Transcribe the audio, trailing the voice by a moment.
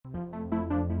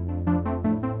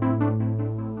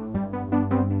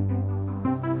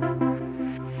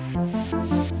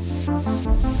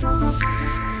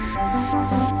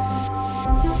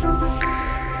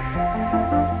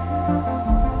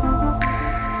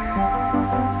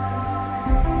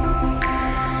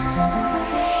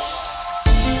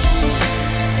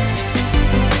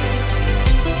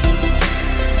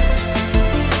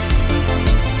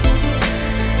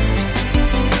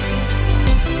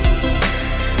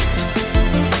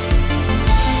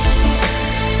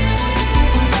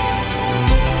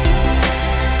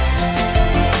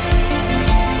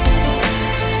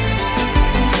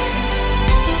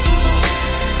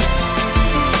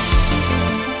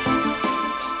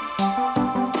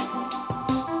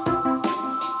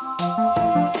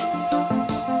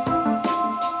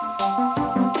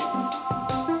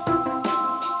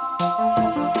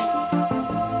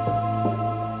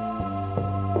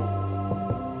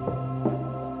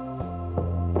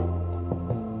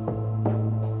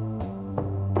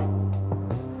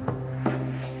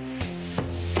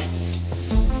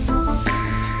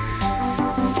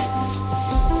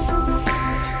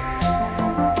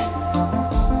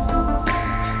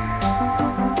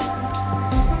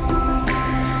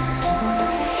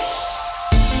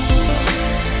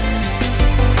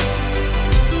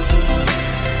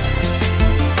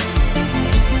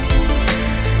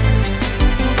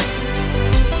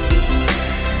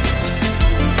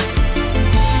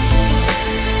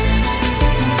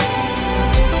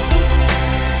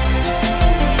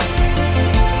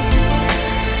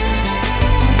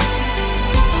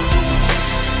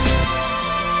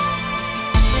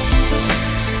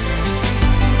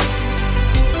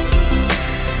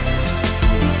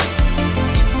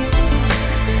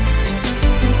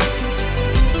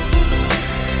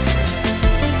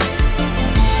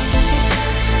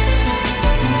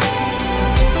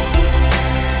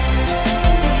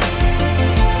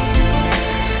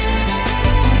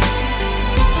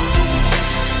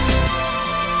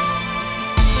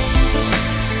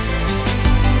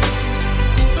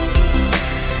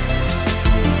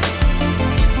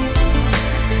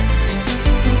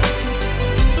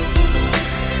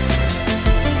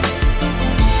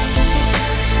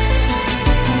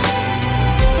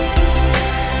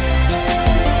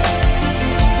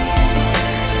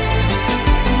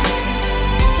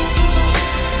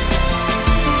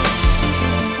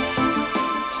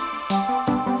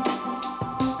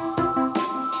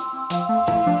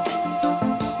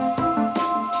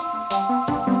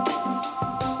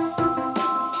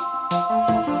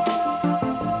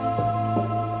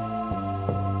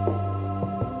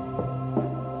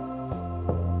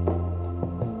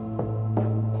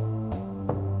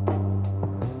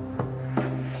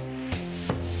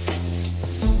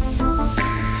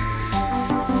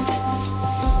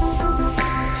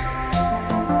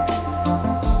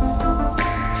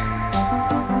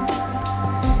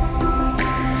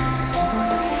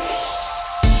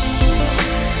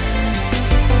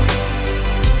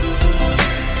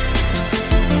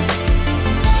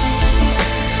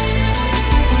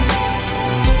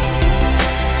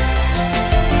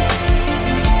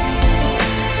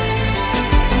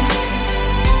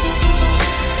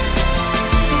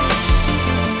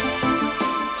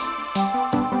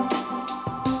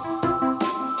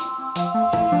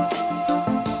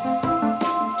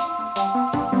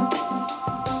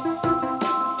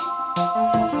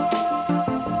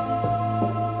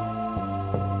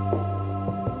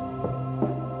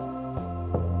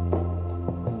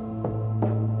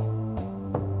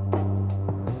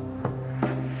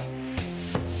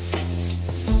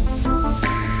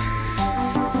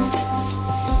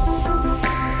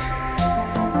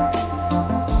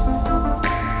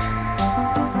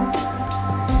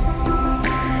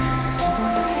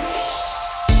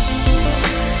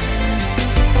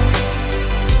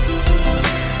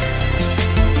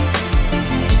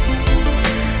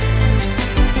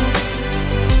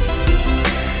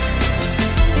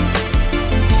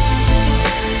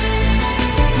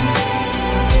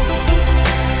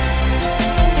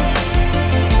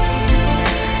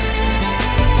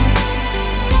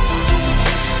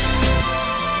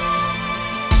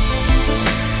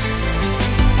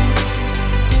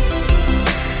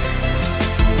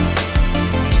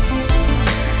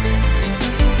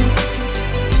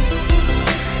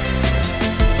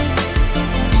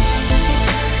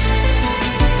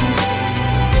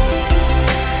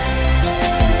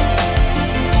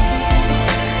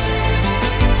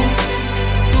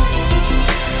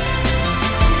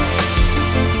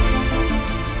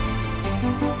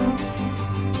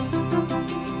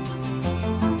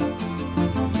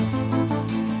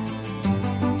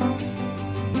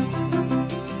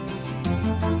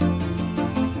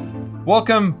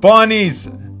Welcome, Bonnies!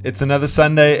 It's another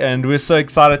Sunday, and we're so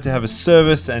excited to have a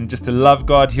service and just to love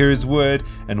God, hear His Word,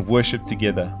 and worship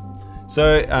together.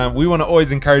 So we want to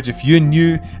always encourage, if you're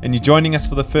new and you're joining us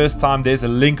for the first time, there's a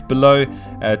link below.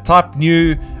 Type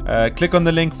new, click on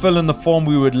the link, fill in the form.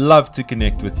 We would love to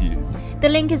connect with you. The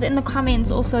link is in the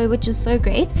comments also, which is so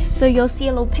great. So you'll see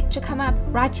a little picture come up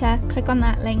right here. Click on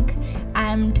that link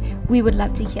and we would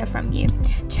love to hear from you.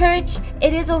 Church,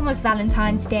 it is almost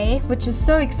Valentine's Day, which is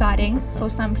so exciting for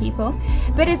some people,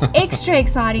 but it's extra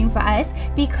exciting for us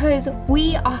because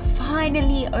we are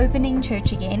finally opening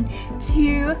church again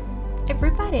to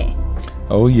everybody.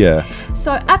 Oh yeah.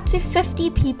 So up to 50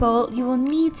 people you will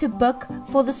need to book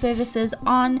for the services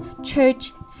on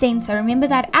Church Center. Remember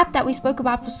that app that we spoke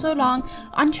about for so long?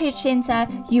 On Church Center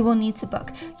you will need to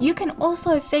book. You can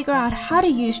also figure out how to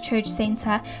use Church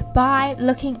Center by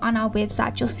looking on our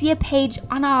website. You'll see a page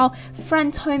on our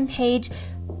front home page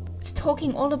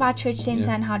talking all about Church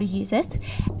Center and how to use it.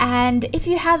 And if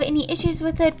you have any issues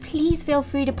with it, please feel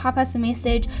free to pop us a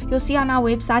message. You'll see on our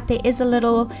website there is a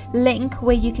little link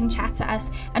where you can chat to us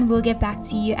and we'll get back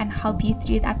to you and help you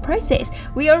through that process.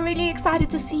 We are really excited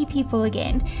to see people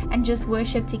again and just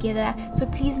worship together, so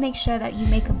please make sure that you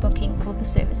make a booking for the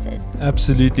services.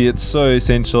 Absolutely, it's so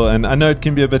essential, and I know it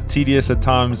can be a bit tedious at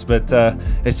times, but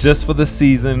it's just for the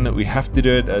season. We have to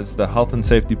do it as the health and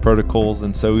safety protocols,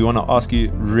 and so we want to ask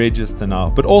you, register now.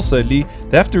 But also, Lee,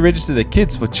 they have to register their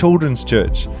kids for children's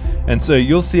church, and so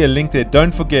you'll see a link there.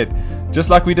 Don't forget, just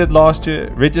like we did last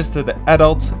year, register the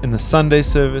adults in the Sunday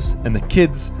service and the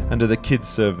kids under the kids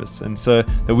service, and so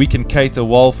that we can cater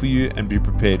well for you and be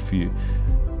prepared for you.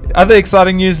 Other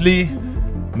exciting news, Lee,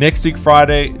 next week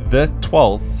Friday the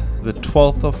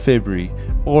 12th of February,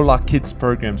 all our kids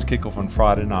programs kick off on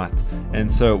Friday night,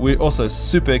 and so we're also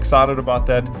super excited about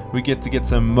that. We get to get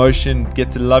some motion, get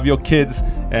to love your kids,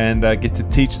 and get to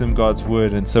teach them God's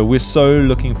word, and so we're so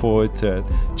looking forward to it.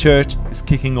 Church is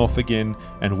kicking off again,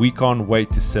 and we can't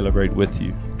wait to celebrate with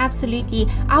you. Absolutely.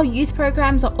 Our youth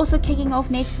programs are also kicking off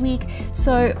next week,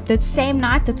 so the same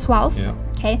night, the 12th,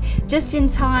 okay, just in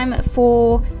time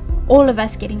for all of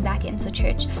us getting back into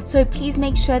church. So please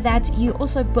make sure that you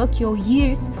also book your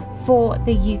youth for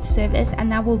the youth service,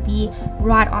 and that will be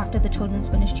right after the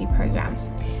children's ministry programs.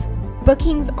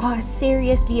 Bookings are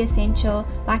seriously essential,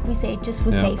 like we said, just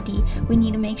for safety. We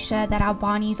need to make sure that our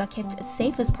Barneys are kept as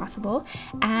safe as possible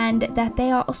and that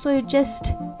they are also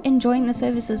just enjoying the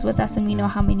services with us, and we know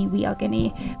how many we are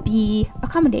going to be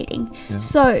accommodating.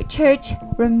 So church,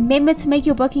 remember to make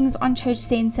your bookings on Church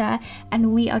Center,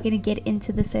 and we are going to get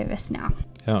into the service now.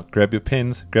 Grab your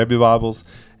pens, grab your Bibles,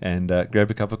 and grab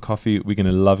a cup of coffee. We're going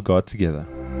to love God together.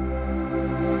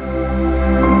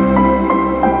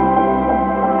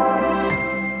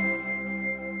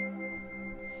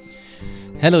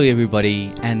 Hello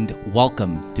everybody, and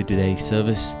welcome to today's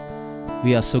service.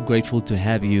 We are so grateful to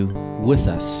have you with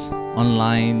us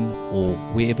online or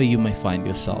wherever you may find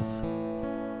yourself.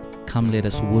 Come, let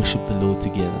us worship the Lord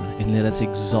together and let us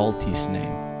exalt His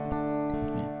name.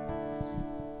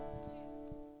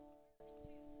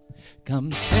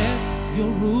 Come set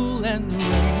your rule and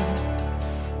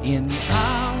reign in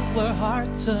our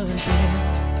hearts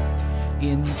again.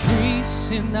 Increase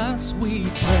in us, we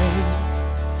pray.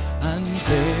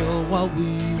 Unveil what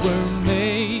we were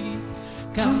made.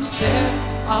 Come set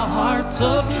our hearts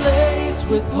ablaze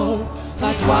with hope,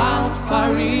 like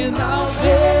wildfire in our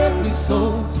very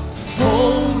souls.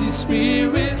 Holy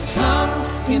Spirit,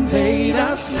 come invade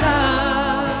us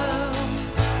now.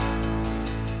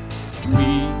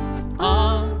 We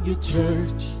are your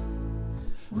church.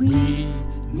 We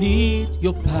need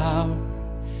your power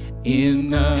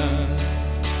in us.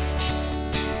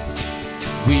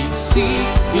 We seek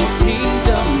your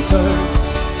kingdom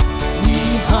first. We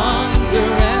hunger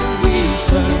and we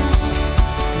thirst.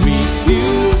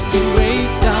 Refuse to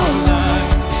waste our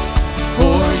lives,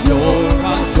 for you're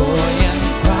our joy and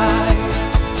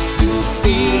prize. To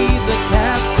see the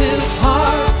captive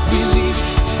heart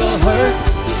release, the hurt,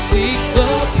 the sick, the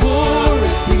poor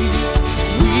at peace.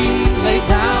 We lay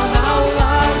down our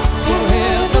lives for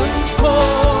heaven's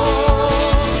cause.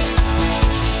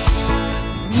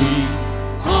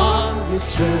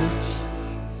 Church,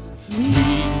 we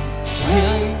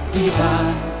will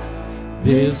revive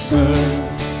this earth.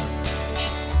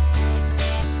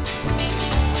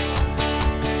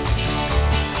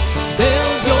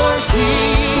 Build your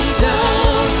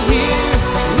kingdom here,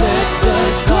 let the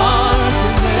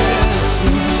darkness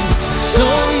flee.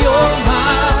 Show your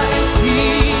mighty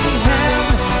hand,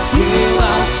 heal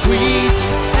our streets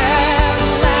and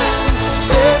land.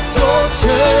 Set your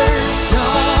church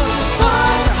on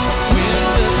fire.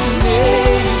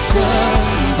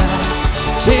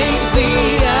 Change the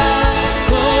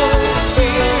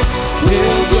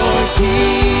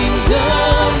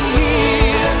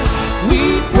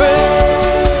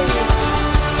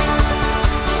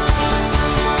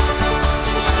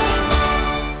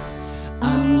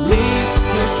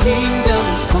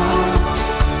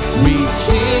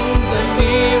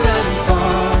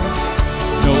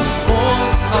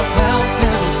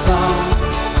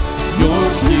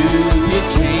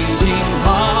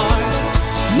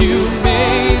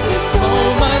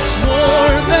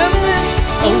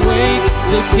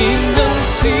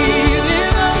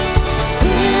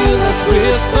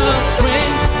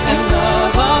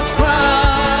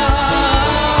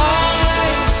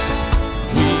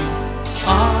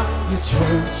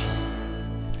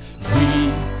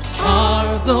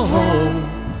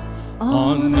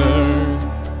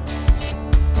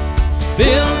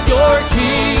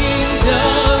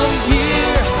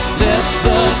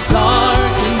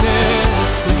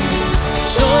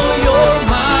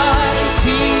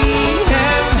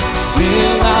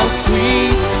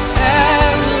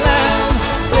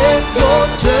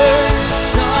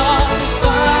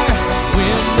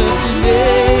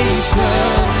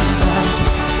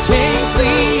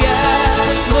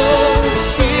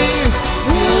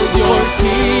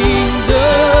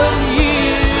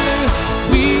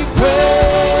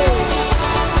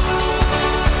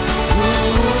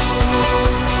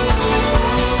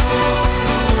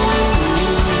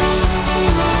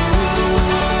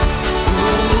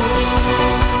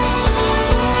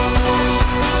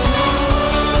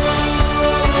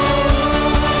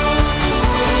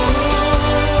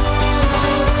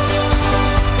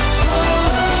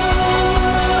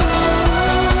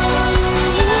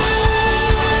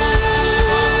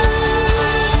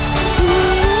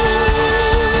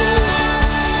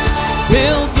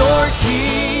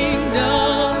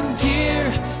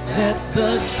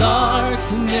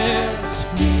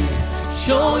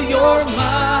Show your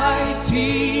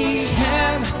mighty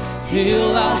hand.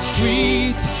 Heal our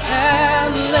streets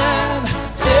and land.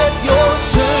 Set your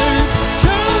church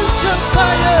on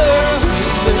fire.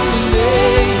 This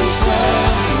nation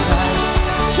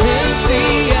change the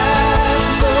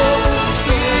atmosphere.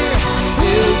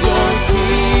 Build your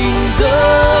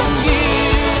kingdom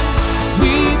here.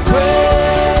 We pray.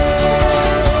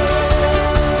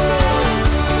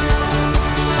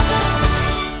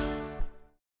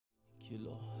 Thank you,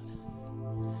 Lord.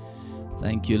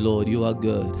 Thank you, Lord. You are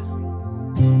good.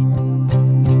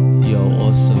 You are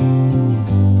awesome.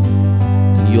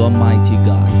 And you are mighty,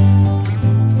 God.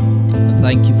 And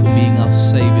thank you for being our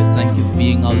Savior. Thank you for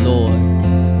being our Lord,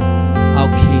 our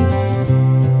King,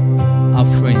 our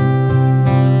friend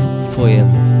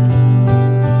forever.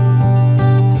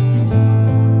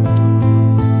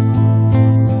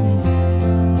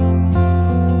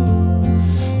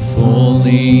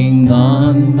 Falling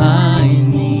on my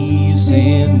knees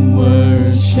in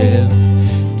worship,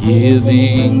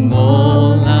 giving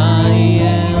all I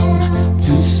am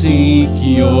to seek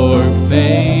your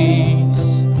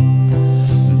face.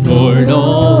 Lord,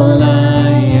 all I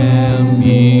am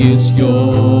is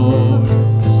yours.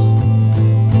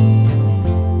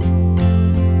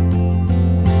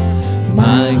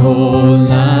 My whole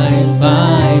life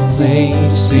I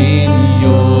place in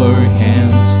your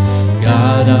hands.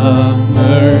 God of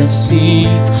mercy,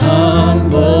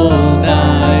 humbled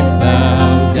I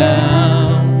bow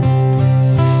down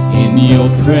in your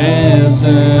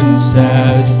presence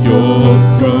at your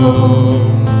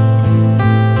throne.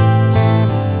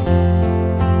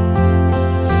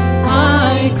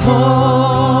 I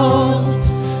called,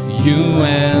 you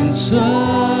answered,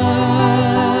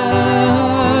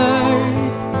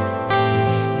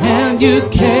 and you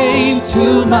came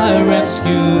to my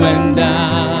rescue, and I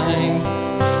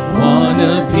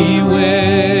wanna be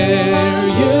where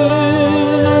you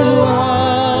are.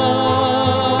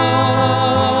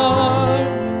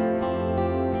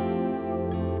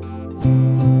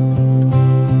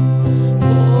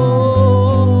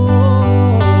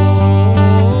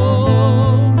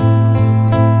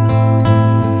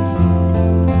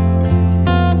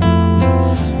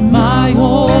 My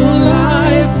whole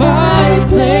life I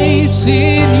place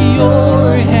in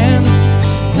your hands.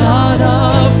 God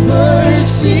of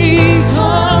mercy,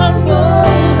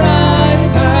 humbled I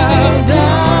bow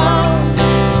down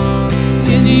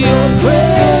in your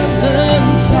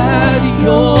presence at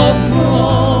your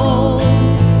throne.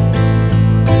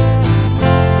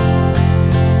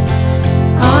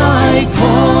 I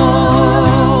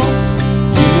call,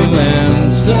 you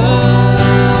answered,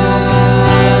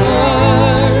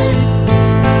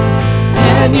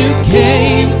 and you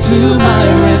came to my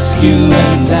rescue,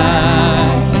 and I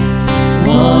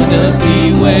wanna be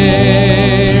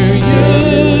where you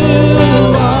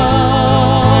are.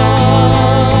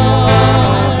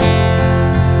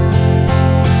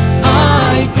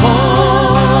 I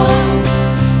called,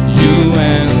 you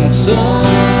answered,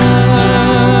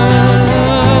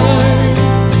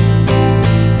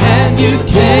 and you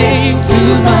came to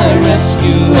my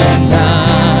rescue, and I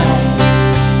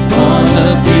wanna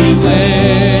be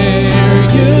where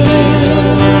you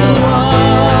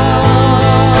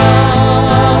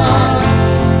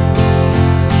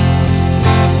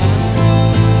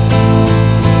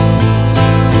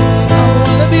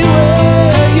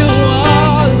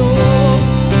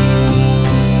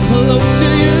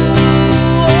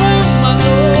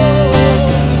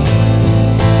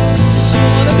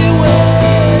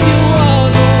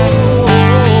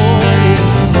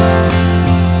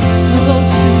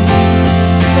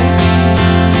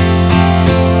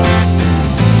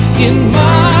in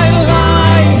my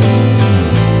life,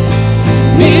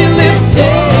 be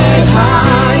lifted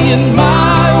high in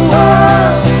my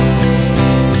world,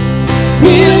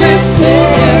 be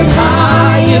lifted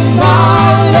high in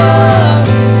my love,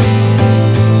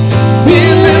 be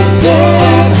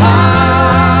lifted high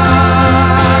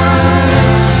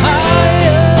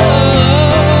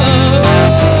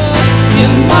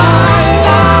in my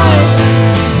life,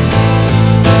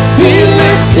 be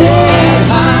lifted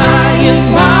high in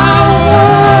my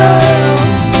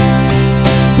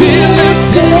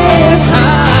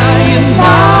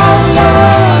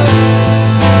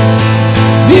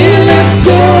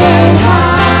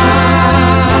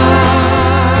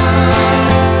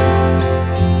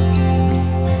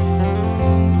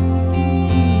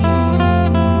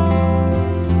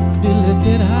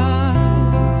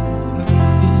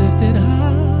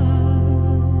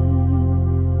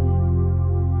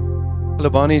Hello,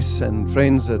 Barneys and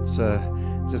friends. It's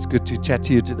just good to chat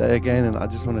to you today again, and I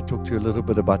just want to talk to you a little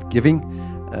bit about giving.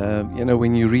 You know,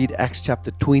 when you read Acts chapter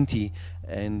 20,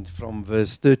 And from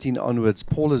verse 13 onwards,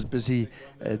 Paul is busy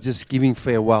just giving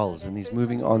farewells, and he's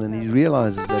moving on, and he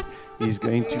realizes that he's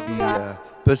going to be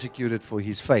persecuted for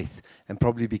his faith and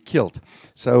probably be killed.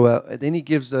 So then he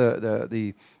gives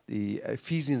the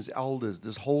Ephesians elders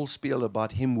this whole spiel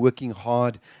about him working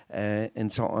hard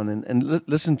and so on. And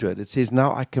listen to it. It says,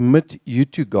 "Now I commit you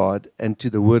to God and to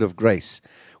the word of grace,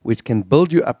 which can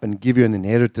build you up and give you an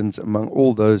inheritance among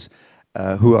all those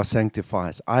who are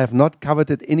sanctified. I have not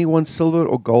coveted anyone's silver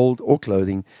or gold or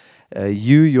clothing.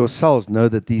 You yourselves know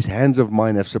that these hands of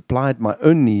mine have supplied my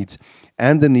own needs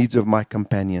and the needs of my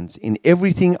companions. In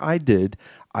everything I did,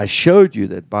 I showed you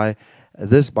that by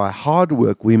hard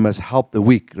work we must help the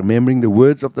weak, remembering the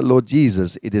words of the Lord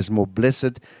Jesus, it is more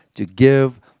blessed to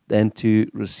give than to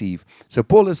receive." So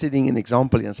Paul is setting an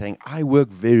example and saying, I work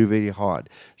very, very hard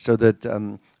so that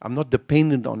I'm not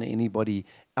dependent on anybody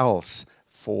else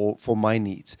for my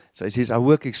needs. So he says, I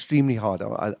work extremely hard.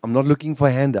 I'm not looking for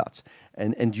handouts.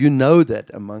 And you know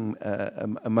that among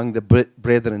the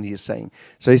brethren, he is saying.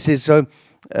 So he says,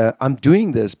 I'm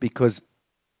doing this because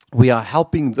we are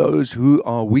helping those who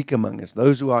are weak among us,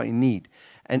 those who are in need.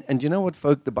 And you know what,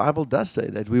 folk, the Bible does say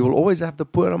that we will always have the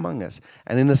poor among us.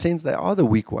 And in a sense, they are the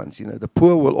weak ones. You know, the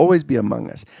poor will always be among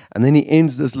us. And then he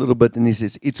ends this little bit and he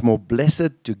says, it's more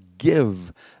blessed to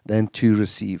give than to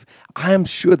receive. I am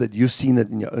sure that you've seen it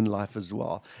in your own life as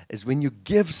well, is when you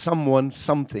give someone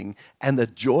something and the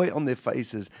joy on their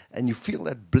faces and you feel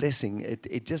that blessing,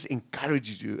 it just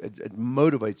encourages you, it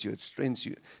motivates you, it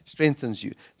strengthens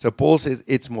you. So Paul says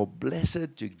it's more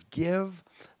blessed to give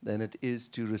than it is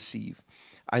to receive.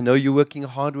 I know you're working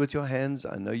hard with your hands.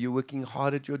 I know you're working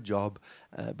hard at your job,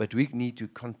 but we need to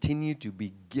continue to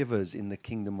be givers in the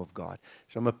kingdom of God.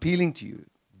 So I'm appealing to you.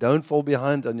 Don't fall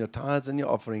behind on your tithes and your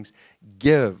offerings.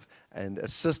 Give and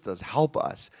assist us, help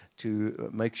us to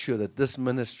make sure that this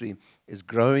ministry is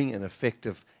growing and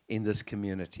effective in this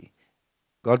community.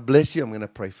 God bless you. I'm going to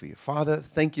pray for you. Father,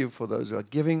 thank you for those who are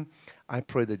giving. I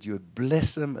pray that you would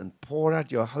bless them and pour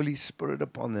out your Holy Spirit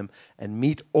upon them and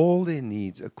meet all their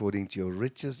needs according to your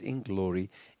riches in glory.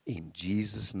 In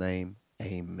Jesus' name,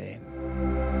 amen.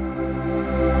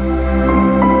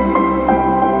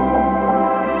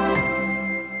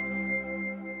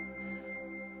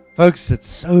 Folks, it's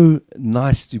so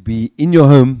nice to be in your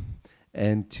home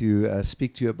and to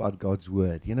speak to you about God's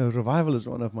Word. You know, revival is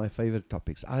one of my favorite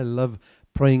topics. I love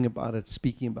praying about it,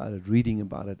 speaking about it, reading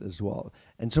about it as well.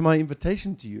 And so my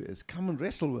invitation to you is come and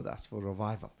wrestle with us for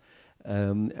revival.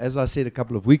 As I said a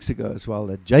couple of weeks ago as well,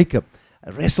 that Jacob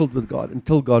wrestled with God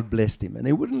until God blessed him, and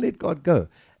he wouldn't let God go.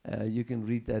 You can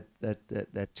read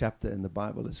that chapter in the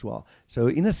Bible as well. So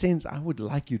in a sense, I would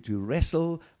like you to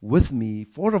wrestle with me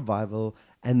for revival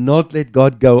and not let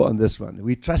God go on this one.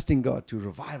 We're trusting God to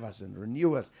revive us and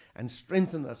renew us and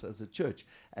strengthen us as a church.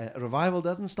 Revival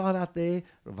doesn't start out there.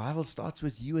 Revival starts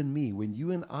with you and me. When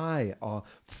you and I are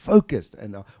focused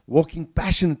and are walking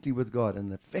passionately with God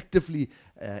and effectively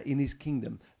in His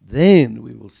kingdom, then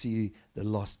we will see the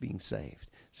lost being saved.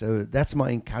 So that's my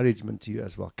encouragement to you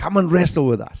as well. Come and wrestle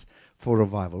with us for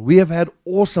revival. We have had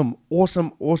awesome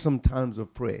times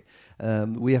of prayer.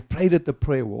 We have prayed at the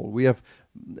prayer wall. We have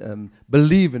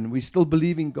we still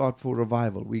believe in God for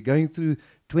revival. We're going through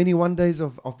 21 days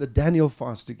of the Daniel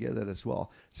fast together as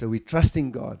well. So we're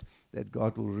trusting God that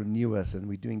God will renew us, and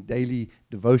we're doing daily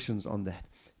devotions on that.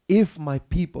 If my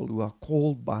people who are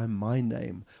called by my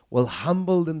name will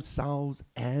humble themselves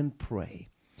and pray,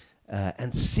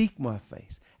 and seek my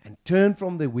face and turn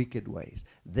from their wicked ways,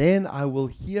 then I will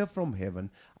hear from heaven,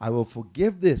 I will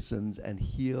forgive their sins and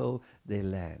heal their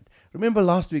land. Remember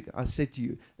last week I said to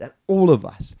you that all of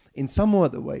us, in some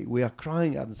other way, we are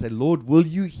crying out and say, Lord, will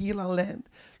you heal our land?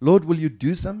 Lord, will you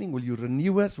do something? Will you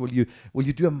renew us? Will you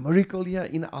do a miracle here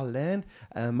in our land?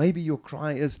 Maybe your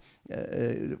cry is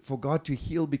for God to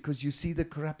heal because you see the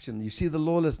corruption, you see the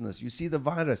lawlessness, you see the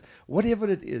virus, whatever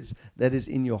it is that is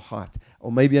in your heart,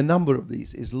 or maybe a number of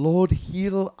these, is Lord,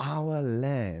 heal our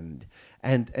land.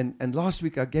 And last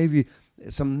week I gave you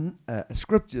some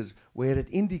scriptures where it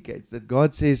indicates that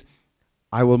God says,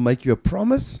 I will make you a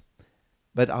promise,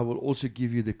 but I will also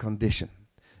give you the condition.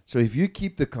 So if you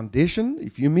keep the condition,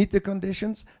 if you meet the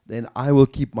conditions, then I will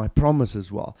keep my promise as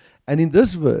well. And in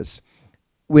this verse,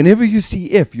 whenever you see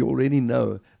if, you already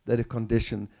know that a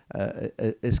condition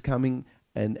is coming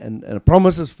and a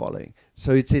promise is following.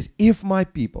 So it says, if my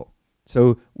people,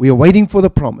 so we are waiting for the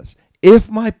promise, if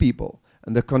my people,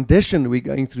 and the condition we're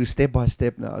going through step by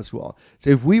step now as well.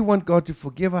 So if we want God to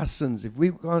forgive our sins, if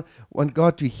we want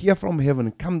God to hear from heaven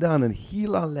and come down and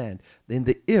heal our land, then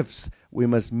the ifs, we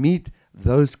must meet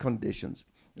those conditions.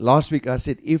 Last week I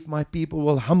said, if my people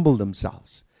will humble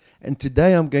themselves And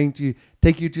today I'm going to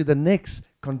take you to the next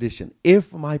condition.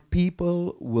 If my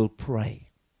people will pray.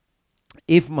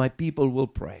 If my people will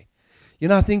pray. You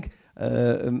know, I think,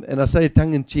 and I say it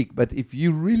tongue in cheek, but if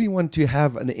you really want to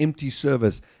have an empty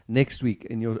service next week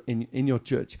in your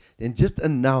church, then just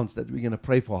announce that we're going to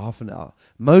pray for half an hour.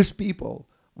 Most people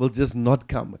will just not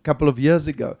come. A couple of years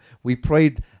ago, we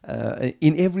prayed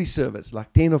in every service,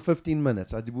 like 10 or 15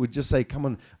 minutes. I would just say, come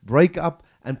on, break up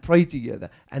and pray together.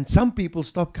 And some people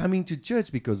stop coming to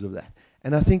church because of that.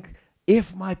 And I think,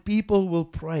 if my people will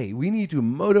pray, we need to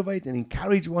motivate and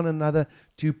encourage one another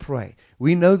to pray.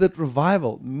 We know that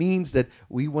revival means that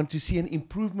we want to see an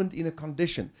improvement in a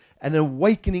condition, an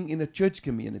awakening in a church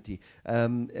community.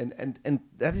 And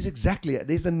that is exactly it.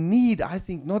 There's a need, I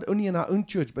think, not only in our own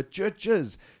church, but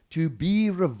churches to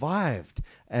be revived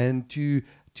and to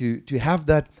have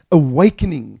that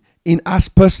awakening in us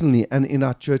personally and in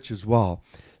our church as well.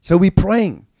 So we're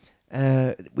praying.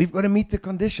 We've got to meet the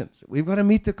conditions. We've got to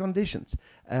meet the conditions.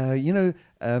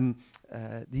 I'm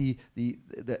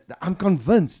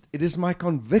convinced, it is my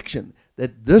conviction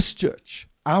that this church,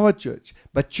 our church,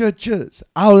 but churches,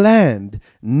 our land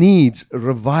needs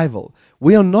revival.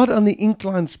 We are not on the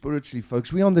incline spiritually,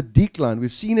 folks. We are on the decline.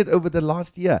 We've seen it over the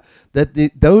last year that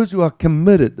those who are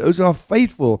committed, those who are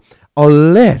faithful, are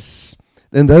less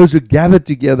than those who gathered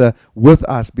together with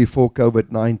us before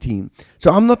COVID-19.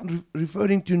 So I'm not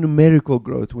referring to numerical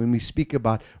growth when we speak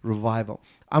about revival.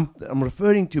 I'm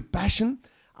referring to passion,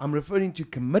 I'm referring to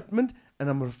commitment, and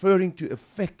I'm referring to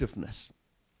effectiveness.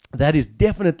 That is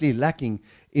definitely lacking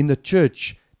in the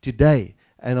church today.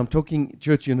 And I'm talking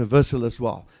church universal as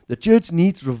well. The church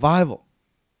needs revival.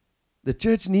 The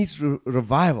church needs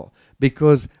revival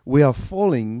because we are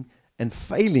falling and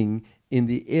failing in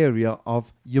the area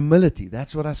of humility.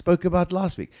 That's what I spoke about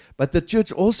last week. But the church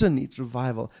also needs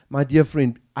revival, my dear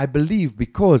friend, I believe,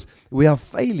 because we are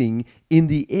failing in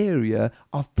the area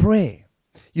of prayer.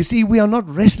 You see, we are not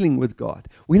wrestling with God.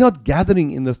 We're not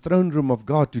gathering in the throne room of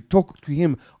God to talk to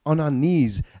Him on our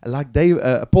knees. Like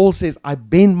Paul says, I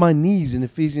bend my knees in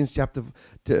Ephesians chapter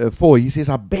 4. He says,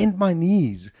 I bend my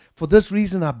knees. For this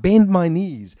reason, I bend my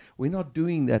knees. We're not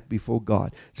doing that before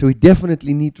God. So we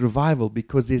definitely need revival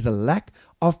because there's a lack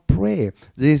of prayer.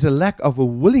 There's a lack of a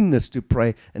willingness to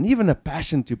pray and even a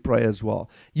passion to pray as well.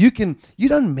 You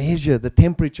don't measure the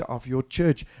temperature of your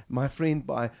church, my friend,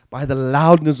 by the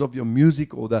loudness of your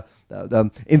music or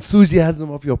the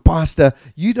enthusiasm of your pastor.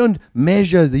 You don't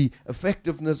measure the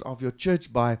effectiveness of your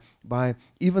church by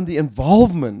even the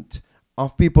involvement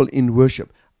of people in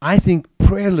worship. I think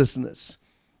prayerlessness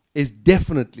is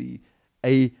definitely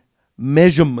a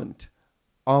measurement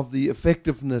of the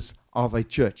effectiveness of a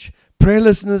church.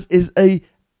 Prayerlessness is a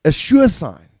sure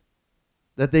sign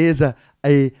that there is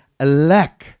a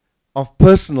lack of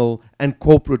personal and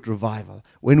corporate revival.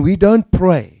 When we don't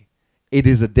pray, it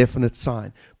is a definite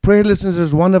sign. Prayerlessness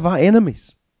is one of our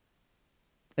enemies.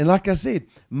 And like I said,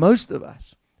 most of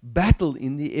us battle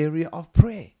in the area of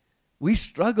prayer. We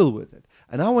struggle with it.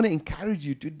 And I want to encourage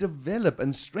you to develop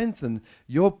and strengthen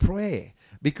your prayer.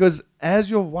 Because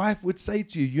as your wife would say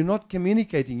to you, you're not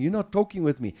communicating, you're not talking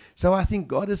with me. So I think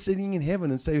God is sitting in heaven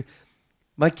and say,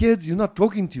 my kids, you're not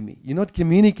talking to me. You're not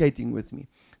communicating with me.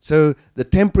 So the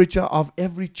temperature of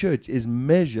every church is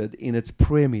measured in its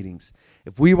prayer meetings.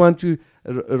 If we want to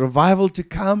a revival to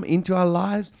come into our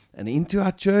lives and into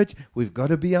our church, we've got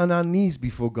to be on our knees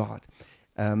before God.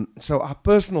 So our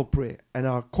personal prayer and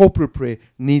our corporate prayer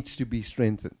needs to be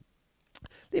strengthened.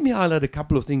 Let me highlight a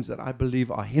couple of things that I believe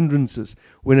are hindrances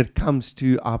when it comes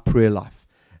to our prayer life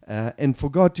and for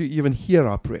God to even hear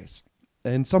our prayers.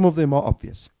 And some of them are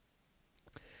obvious.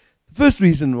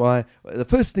 The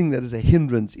first thing that is a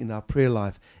hindrance in our prayer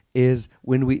life is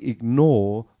when we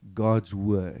ignore God's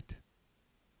word.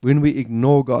 When we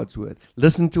ignore God's word.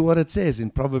 Listen to what it says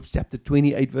in Proverbs chapter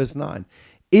 28 verse 9.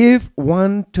 If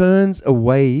one turns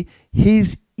away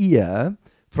his ear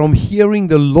from hearing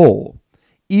the law,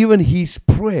 even his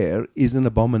prayer is an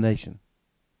abomination.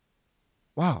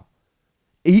 Wow.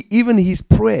 Even his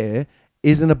prayer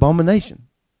is an abomination.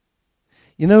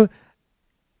 You know,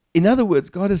 in other words,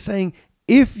 God is saying,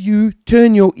 if you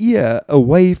turn your ear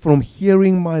away from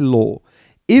hearing my law,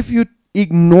 if you're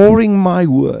ignoring my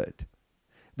word,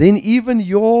 then even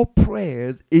your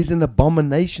prayers is an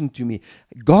abomination to me.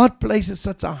 God places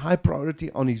such a high priority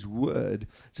on His word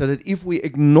so that if we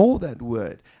ignore that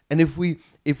word and if we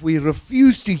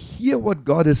refuse to hear what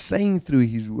God is saying through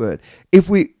His word, if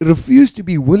we refuse to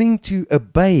be willing to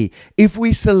obey, if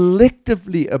we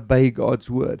selectively obey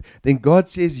God's word, then God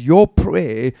says your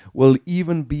prayer will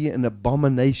even be an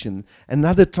abomination.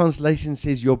 Another translation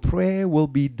says your prayer will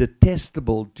be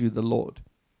detestable to the Lord.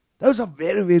 Those are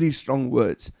very, very strong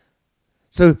words.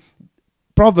 So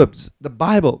Proverbs, the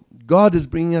Bible, God is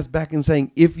bringing us back and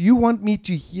saying, if you want me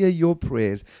to hear your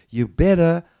prayers, you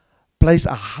better place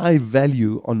a high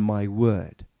value on my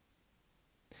word.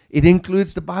 It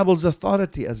includes the Bible's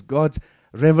authority as God's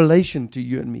revelation to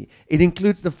you and me. It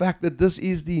includes the fact that this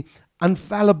is the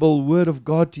infallible word of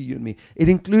God to you and me. It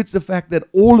includes the fact that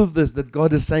all of this that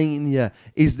God is saying in here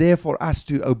is there for us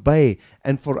to obey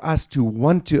and for us to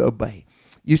want to obey.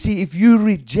 You see, if you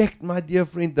reject, my dear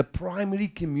friend, the primary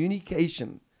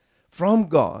communication from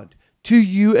God to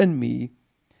you and me,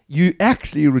 you're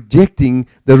actually rejecting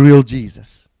the real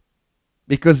Jesus.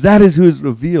 Because that is who is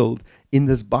revealed in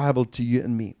this Bible to you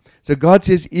and me. So God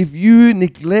says, if you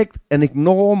neglect and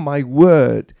ignore my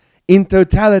word in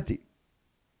totality,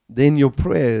 then your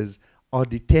prayers are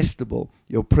detestable.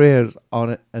 Your prayers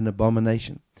are an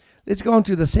abomination. Let's go on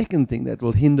to the second thing that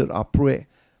will hinder our prayer.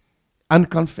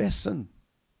 Unconfessed sin.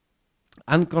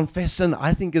 Unconfessed sin,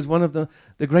 I think, is one of the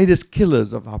greatest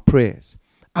killers of our prayers.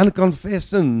 Unconfessed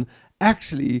sin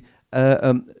actually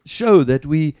show that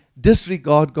we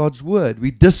disregard God's word. We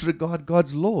disregard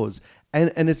God's laws.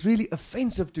 And it's really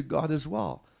offensive to God as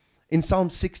well. In Psalm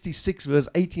 66, verse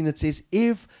 18, it says,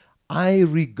 if I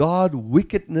regard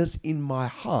wickedness in my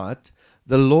heart,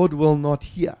 the Lord will not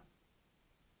hear.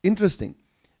 Interesting.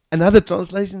 Another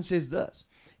translation says this,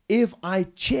 if I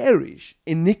cherish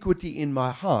iniquity in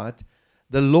my heart,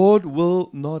 the Lord will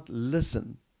not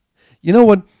listen. You know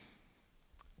what?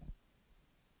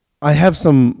 I have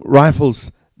some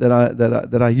rifles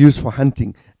that I use for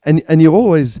hunting, and you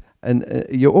always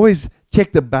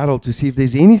check the barrel to see if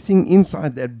there's anything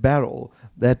inside that barrel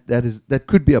that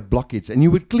could be a blockage, and you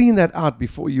would clean that out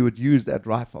before you would use that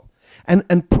rifle.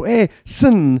 And prayer,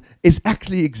 sin is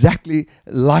actually exactly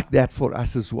like that for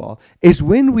us as well. Is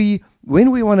when we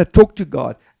want to talk to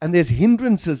God and there's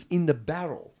hindrances in the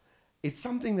barrel. It's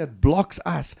something that blocks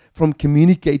us from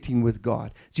communicating with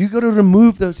God. So you've got to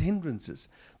remove those hindrances.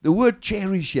 The word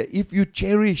cherish here, if you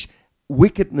cherish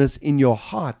wickedness in your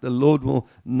heart, the Lord will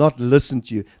not listen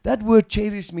to you. That word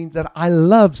cherish means that I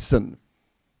love sin.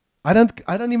 I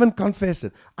don't even confess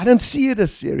it. I don't see it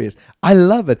as serious. I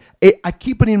love it. I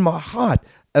keep it in my heart.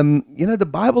 The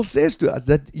Bible says to us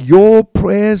that your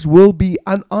prayers will be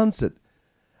unanswered.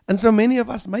 And so many of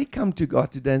us may come to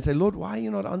God today and say, Lord, why are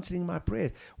you not answering my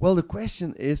prayers? Well, the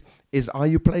question is are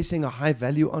you placing a high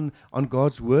value on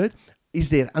God's word?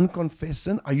 Is there unconfessed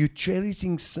sin? Are you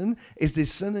cherishing sin? Is there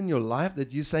sin in your life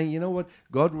that you're saying, you know what,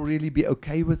 God will really be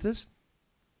okay with this?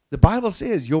 The Bible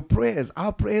says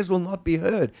our prayers will not be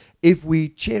heard if we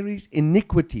cherish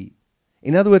iniquity.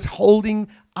 In other words, holding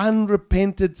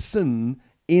unrepented sin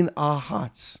in our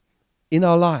hearts, in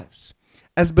our lives.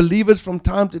 As believers, from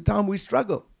time to time, we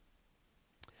struggle.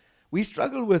 We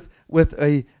struggle with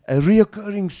a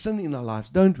reoccurring sin in our lives,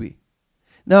 don't we?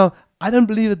 Now, I don't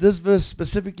believe that this verse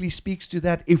specifically speaks to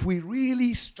that. If we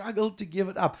really struggle to give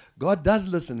it up, God does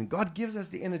listen, and God gives us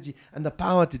the energy and the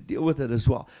power to deal with it as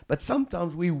well. But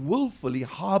sometimes we willfully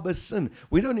harbor sin.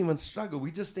 We don't even struggle.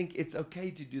 We just think it's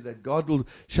okay to do that. God will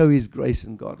show His grace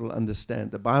and God will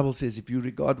understand. The Bible says if you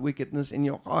regard wickedness in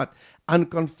your heart,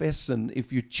 unconfessed sin,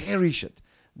 if you cherish it,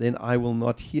 then I will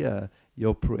not hear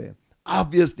your prayer.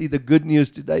 Obviously, the good news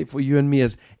today for you and me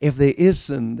is if there is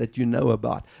sin that you know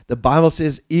about, the Bible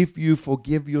says if you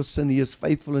forgive your sin, He is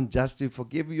faithful and just to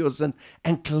forgive your sin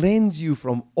and cleanse you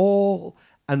from all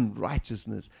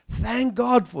unrighteousness. Thank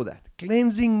God for that.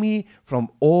 Cleansing me from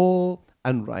all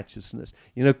unrighteousness.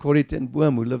 You know, Corrie ten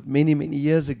Boom, who lived many, many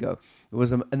years ago, who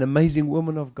was an amazing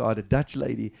woman of God, a Dutch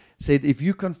lady, said if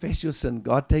you confess your sin,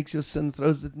 God takes your sin,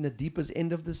 throws it in the deepest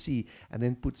end of the sea, and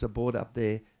then puts a board up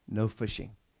there, no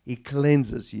fishing. He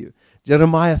cleanses you.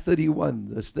 Jeremiah 31,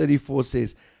 verse 34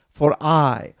 says, for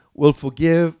I will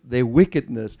forgive their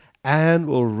wickedness and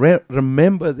will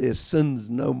remember their sins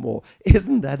no more.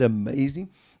 Isn't that amazing?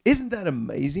 Isn't that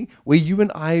amazing? Where you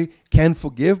and I can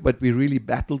forgive, but we really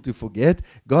battle to forget.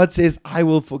 God says, I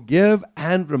will forgive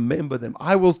and remember them.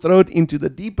 I will throw it into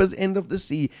the deepest end of the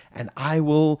sea, and I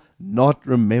will not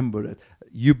remember it.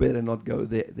 You better not go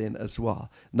there then as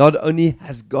well. Not only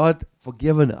has God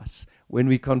forgiven us when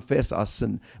we confess our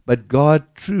sin, but God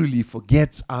truly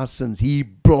forgets our sins. He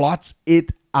blots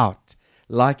it out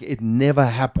like it never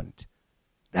happened.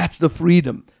 That's the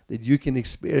freedom that you can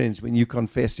experience when you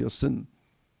confess your sin.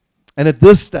 And at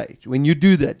this stage, when you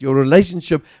do that, your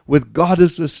relationship with God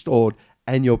is restored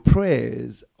and your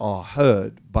prayers are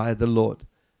heard by the Lord.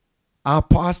 Our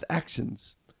past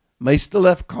actions may still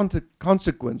have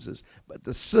consequences, but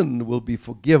the sin will be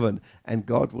forgiven and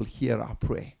God will hear our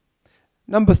prayer.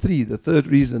 Number 3, the third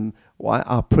reason why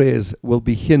our prayers will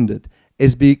be hindered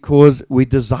is because we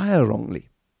desire wrongly.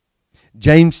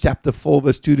 James chapter 4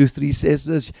 verse 2 to 3 says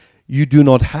this, you do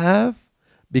not have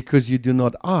because you do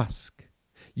not ask.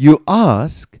 You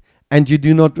ask and you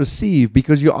do not receive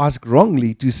because you ask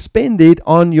wrongly to spend it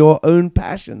on your own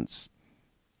passions.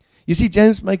 You see,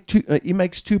 James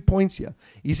makes 2 points here.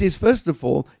 He says, first of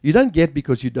all, you don't get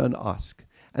because you don't ask.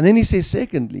 And then he says,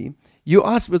 secondly, you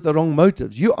ask with the wrong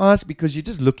motives. You ask because you're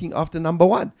just looking after number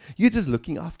one. You're just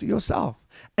looking after yourself.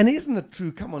 And isn't it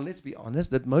true, come on, let's be honest,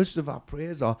 that most of our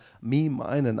prayers are me,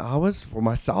 mine, and ours for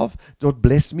myself. Lord,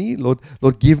 bless me. Lord,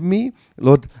 give me.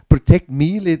 Lord, protect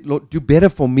me. Lord, do better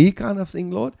for me kind of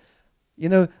thing, Lord. You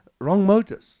know, wrong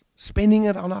motives. Spending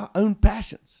it on our own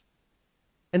passions.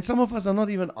 And some of us are not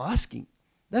even asking.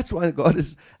 That's why God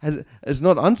is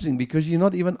not answering, because you're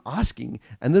not even asking.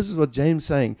 And this is what James is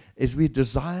saying, is we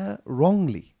desire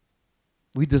wrongly.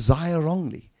 We desire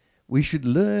wrongly. We should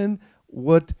learn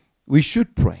what we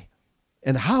should pray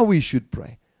and how we should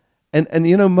pray. And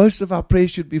you know, most of our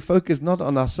prayers should be focused not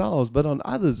on ourselves, but on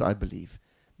others, I believe,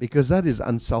 because that is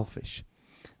unselfish.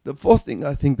 The fourth thing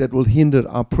I think that will hinder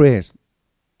our prayers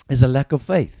is a lack of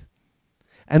faith.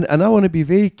 And I want to be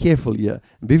very careful here,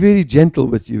 and be very gentle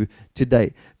with you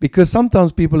today, because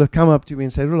sometimes people have come up to me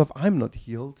and say, Roelof, I'm not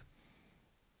healed.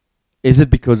 Is it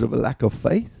because of a lack of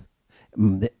faith?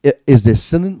 Is there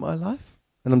sin in my life?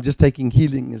 And I'm just taking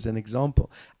healing as an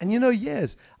example. And you know,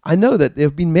 yes, I know that there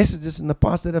have been messages in the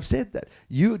past that have said that.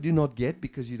 You do not get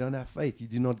because you don't have faith. You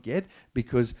do not get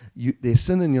because there's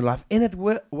sin in your life. And it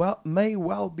may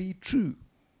well be true.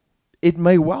 It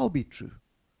may well be true.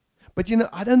 But you know,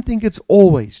 I don't think it's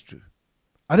always true.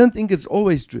 I don't think it's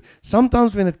always true.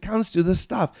 Sometimes when it comes to this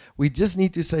stuff, we just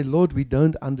need to say, Lord, we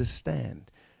don't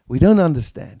understand. We don't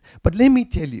understand. But let me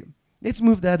tell you, let's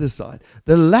move that aside.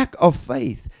 The lack of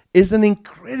faith is an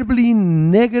incredibly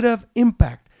negative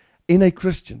impact in a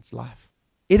Christian's life.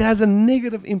 It has a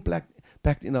negative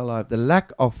impact in our life, the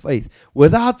lack of faith.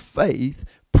 Without faith,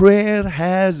 prayer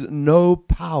has no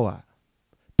power.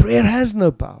 Prayer has no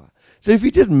power. So if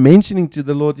you're just mentioning to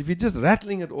the Lord, if you're just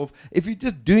rattling it off, if you're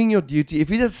just doing your duty,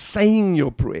 if you're just saying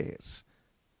your prayers,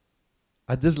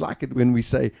 I just like it when we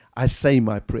say, I say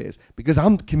my prayers, because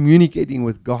I'm communicating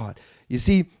with God. You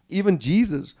see, even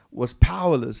Jesus was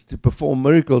powerless to perform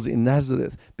miracles in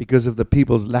Nazareth because of the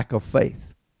people's lack of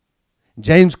faith.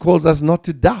 James calls us not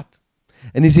to doubt.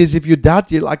 And he says, if you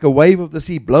doubt, you're like a wave of the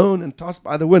sea, blown and tossed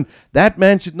by the wind. That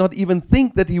man should not even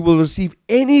think that he will receive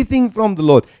anything from the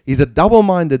Lord. He's a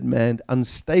double-minded man,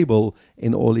 unstable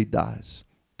in all he does.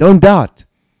 Don't doubt.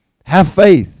 Have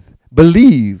faith.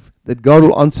 Believe that God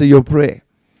will answer your prayer.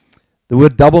 The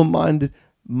word double-minded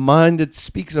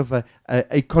speaks of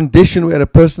a condition where a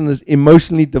person is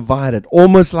emotionally divided,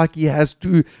 almost like he has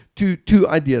two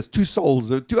ideas, two souls,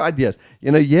 or two ideas.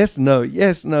 You know, yes, no,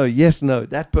 yes, no, yes, no.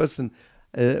 That person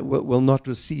will not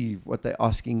receive what they're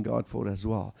asking God for as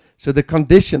well. So the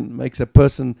condition makes a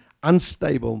person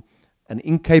unstable and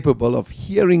incapable of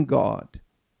hearing God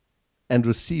and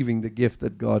receiving the gift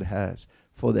that God has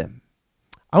for them.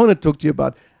 I want to talk to you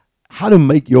about how to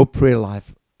make your prayer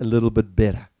life a little bit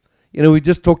better. You know, we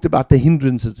just talked about the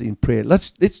hindrances in prayer.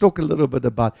 Let's talk a little bit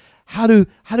about how to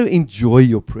enjoy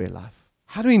your prayer life.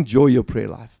 How to enjoy your prayer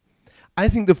life. I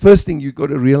think the first thing you've got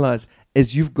to realize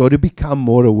is you've got to become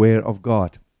more aware of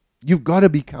God. You've got to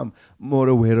become more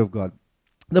aware of God.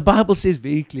 The Bible says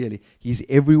very clearly, He's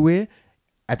everywhere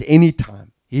at any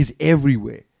time. He's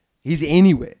everywhere. He's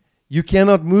anywhere. You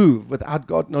cannot move without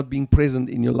God not being present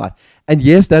in your life. And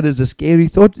yes, that is a scary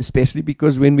thought, especially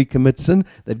because when we commit sin,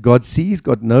 that God sees,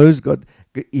 God knows,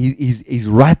 He's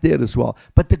right there as well.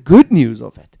 But the good news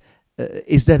of it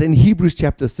is that in Hebrews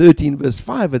chapter 13, verse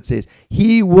 5, it says,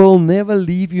 He will never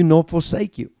leave you nor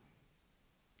forsake you.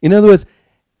 In other words,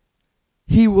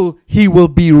 He will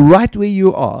be right where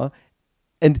you are,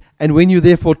 and when you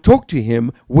therefore talk to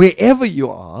Him, wherever you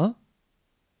are,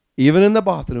 even in the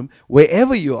bathroom,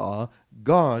 wherever you are,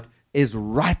 God is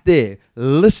right there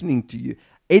listening to you.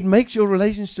 It makes your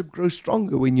relationship grow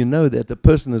stronger when you know that the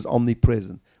person is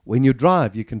omnipresent. When you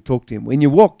drive, you can talk to Him. When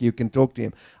you walk, you can talk to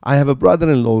Him. I have a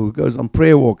brother-in-law who goes on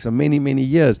prayer walks for many, many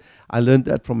years. I learned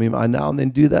that from him. I now and then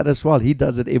do that as well. He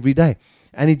does it every day.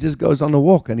 And he just goes on a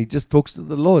walk and he just talks to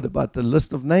the Lord about the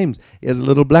list of names. He has a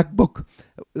little black book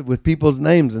with people's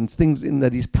names and things in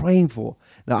that he's praying for.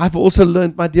 Now, I've also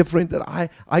learned, my dear friend, that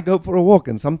I go for a walk,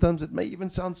 and sometimes it may even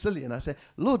sound silly. And I say,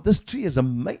 Lord, this tree is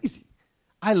amazing.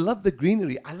 I love the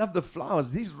greenery. I love the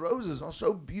flowers. These roses are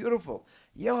so beautiful.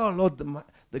 Yeah, Lord,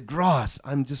 the grass.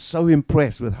 I'm just so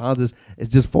impressed with how this is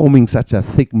just forming such a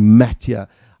thick mat here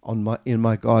in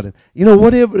my garden. You know,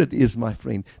 whatever it is, my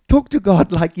friend, talk to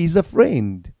God like He's a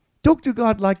friend. Talk to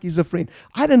God like He's a friend.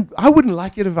 I wouldn't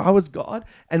like it if I was God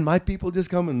and my people just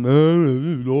come and,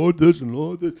 Lord this and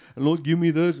Lord this, and Lord give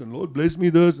me this, and Lord bless me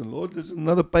this, and Lord this is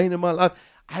another pain in my life.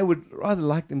 I would rather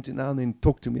like them to now and then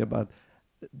talk to me about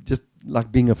just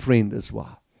like being a friend as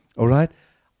well. All right?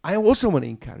 I also want to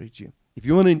encourage you. If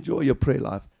you want to enjoy your prayer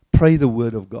life, pray the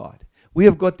Word of God. We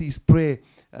have got these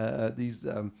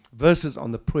verses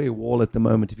on the prayer wall at the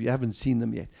moment, if you haven't seen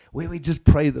them yet, where we just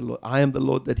pray the Lord. I am the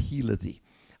Lord that healeth thee.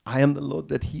 I am the Lord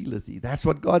that healeth thee. That's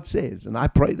what God says. And I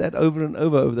pray that over and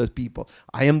over those people.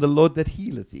 I am the Lord that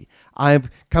healeth thee. I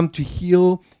have come to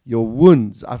heal your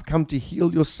wounds. I've come to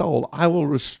heal your soul. I will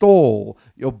restore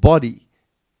your body.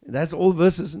 That's all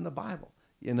verses in the Bible,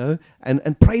 you know.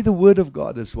 And pray the Word of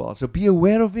God as well. So be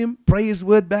aware of Him. Pray His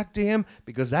Word back to Him,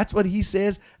 because that's what He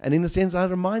says. And in a sense, I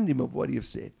remind Him of what He has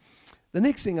said. The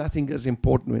next thing I think is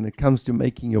important when it comes to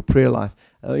making your prayer life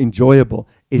enjoyable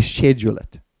is schedule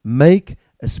it. Make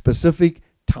a specific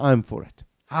time for it.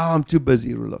 Oh, I'm too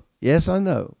busy, Roelof. Yes, I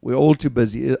know. We're all too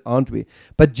busy, aren't we?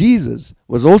 But Jesus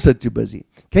was also too busy.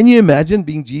 Can you imagine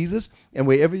being Jesus? And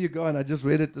wherever you go, and I just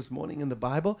read it this morning in the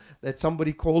Bible, that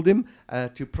somebody called him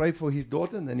to pray for his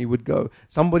daughter, and then he would go.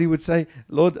 Somebody would say,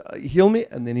 Lord, heal me,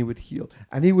 and then he would heal.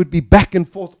 And he would be back and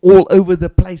forth all over the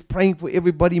place, praying for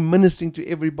everybody, ministering to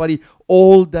everybody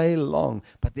all day long.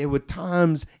 But there were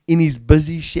times in his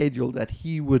busy schedule that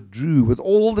he withdrew with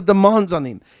all the demands on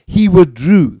him. He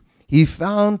withdrew. He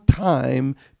found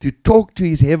time to talk to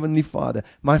his Heavenly Father.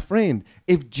 My friend,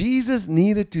 if Jesus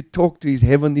needed to talk to his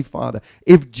Heavenly Father,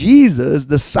 if Jesus,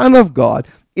 the Son of God,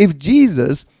 if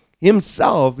Jesus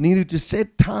himself needed to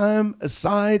set time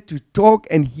aside to talk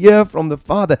and hear from the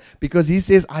Father, because he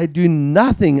says, I do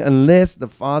nothing unless the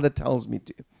Father tells me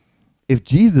to. If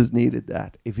Jesus needed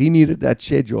that, if he needed that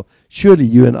schedule, surely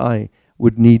you and I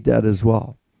would need that as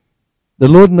well. The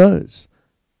Lord knows.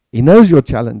 He knows your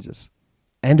challenges.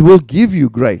 And will give you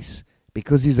grace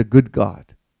because he's a good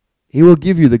God. He will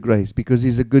give you the grace because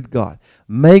he's a good God.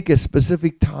 Make a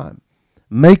specific time.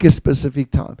 Make a specific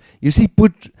time. You see,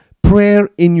 put prayer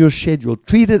in your schedule.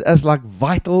 Treat it as like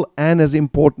vital and as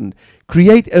important.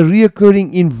 Create a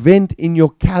reoccurring event in your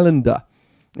calendar.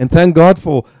 And thank God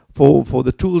for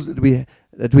the tools that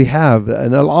we have.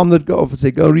 An alarm that goes off and say,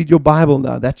 go read your Bible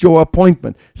now. That's your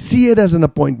appointment. See it as an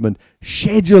appointment.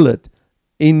 Schedule it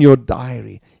in your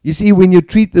diary. You see, when you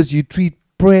treat this, you treat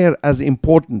prayer as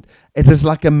important. It is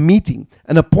like a meeting,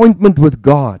 an appointment with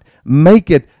God.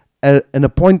 Make it an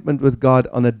appointment with God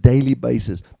on a daily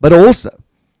basis. But also,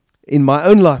 in my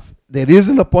own life, there is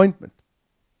an appointment.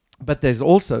 But there's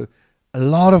also a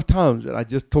lot of times that I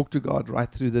just talk to God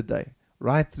right through the day.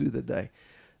 Right through the day.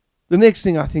 The next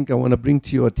thing I think I want to bring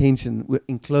to your attention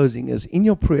in closing is, in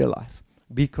your prayer life,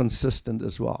 be consistent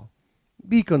as well.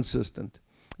 Be consistent.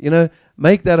 You know,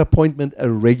 make that appointment a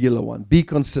regular one. Be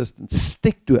consistent.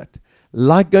 Stick to it.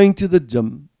 Like going to the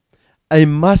gym, a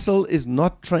muscle is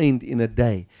not trained in a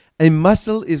day. A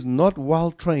muscle is not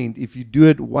well trained if you do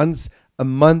it once a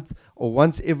month or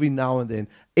once every now and then.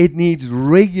 It needs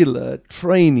regular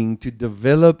training to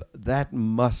develop that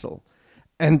muscle.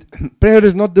 And prayer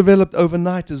is not developed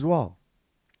overnight as well.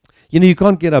 You know, you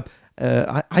can't get up.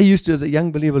 I used to, as a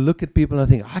young believer, look at people and I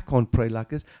think, I can't pray like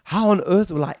this. How on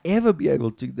earth will I ever be able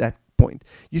to that point?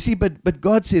 You see, but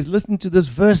God says, listen to this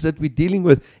verse that we're dealing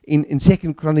with in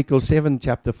 2 Chronicles 7,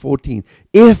 chapter 14.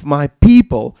 If my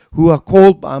people who are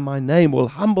called by my name will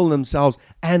humble themselves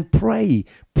and pray.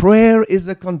 Prayer is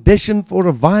a condition for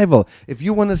revival. If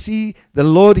you want to see the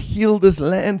Lord heal this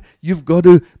land, you've got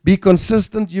to be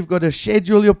consistent. You've got to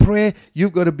schedule your prayer.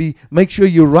 You've got to make sure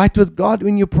you're right with God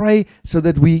when you pray, so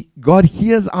that God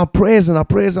hears our prayers, and our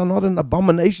prayers are not an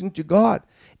abomination to God.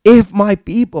 If my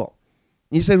people,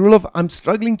 you say, Roelof, I'm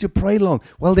struggling to pray long.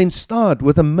 Well, then start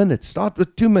with a minute. Start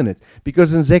with 2 minutes.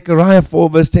 Because in Zechariah 4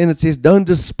 verse 10 it says, don't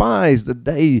despise the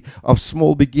day of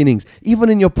small beginnings. Even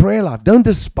in your prayer life, don't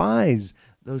despise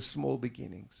those small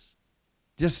beginnings.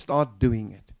 Just start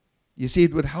doing it. You see,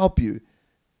 it would help you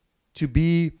to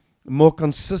be more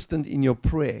consistent in your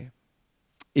prayer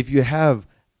if you have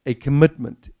a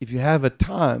commitment, if you have a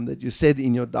time that you set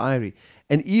in your diary,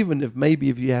 and even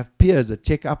if you have peers that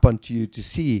check up onto you to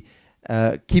see,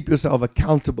 keep yourself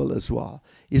accountable as well.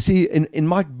 You see, in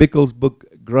Mike Bickle's book,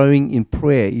 Growing in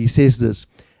Prayer, he says this: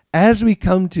 as we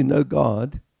come to know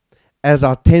God as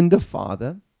our tender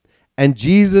Father, and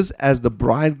Jesus as the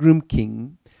bridegroom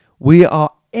king, we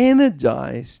are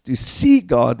energized to see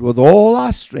God with all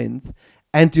our strength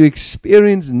and to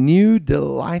experience new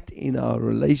delight in our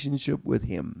relationship with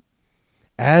him.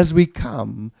 As we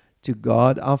come to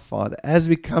God our Father, as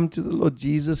we come to the Lord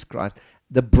Jesus Christ,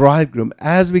 the bridegroom,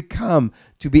 as we come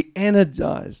to be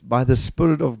energized by the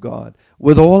Spirit of God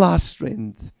with all our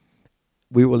strength,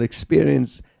 we will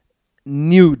experience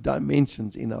new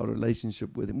dimensions in our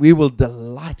relationship with Him. We will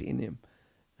delight in Him.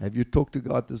 Have you talked to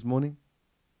God this morning?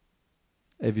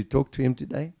 Have you talked to Him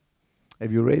today?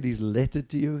 Have you read His letter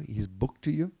to you, His book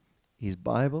to you, His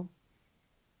Bible?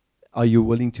 Are you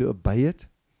willing to obey it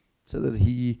so that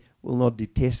He will not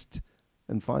detest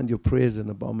and find your prayers an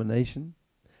abomination?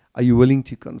 Are you willing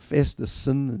to confess the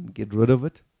sin and get rid of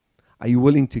it? Are you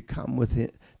willing to come with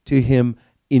to Him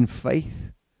in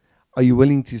faith? Are you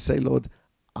willing to say, Lord,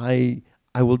 I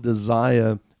will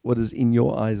desire what is in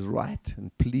your eyes right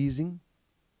and pleasing,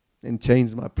 and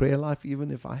change my prayer life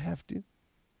even if I have to?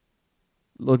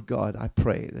 Lord God, I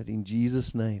pray that in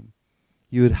Jesus' name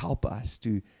you would help us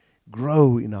to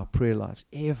grow in our prayer lives.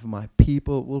 If my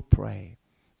people will pray,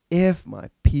 if my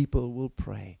people will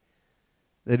pray,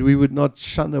 that we would not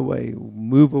shun away,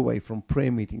 move away from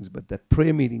prayer meetings, but that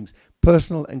prayer meetings,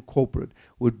 personal and corporate,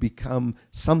 would become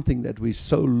something that we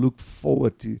so look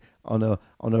forward to on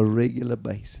a regular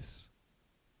basis.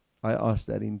 I ask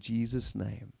that in Jesus'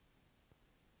 name.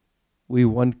 We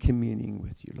want communing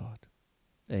with you, Lord.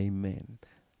 Amen.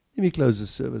 Let me close the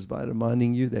service by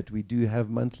reminding you that we do have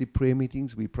monthly prayer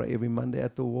meetings. We pray every Monday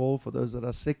at the wall for those that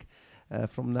are sick.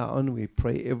 From now on, we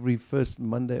pray every first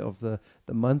Monday of the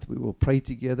month. We will pray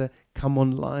together. Come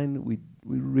online. We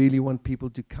really want people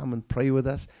to come and pray with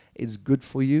us. It's good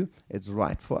for you. It's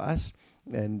right for us.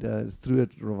 And through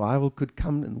it, revival could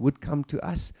come and would come to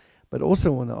us. But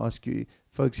also want to ask you,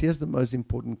 folks, here's the most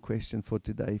important question for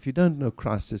today. If you don't know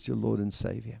Christ as your Lord and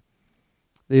Savior,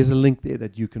 there's a link there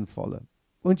that you can follow.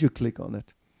 Won't you click on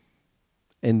it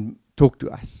and talk to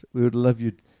us? We would love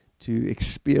you to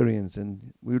experience,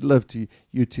 and we would love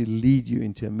you to lead you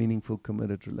into a meaningful,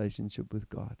 committed relationship with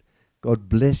God. God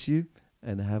bless you,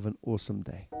 and have an awesome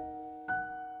day.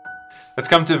 Let's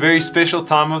come to a very special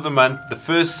time of the month, the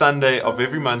first Sunday of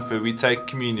every month, where we take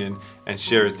communion and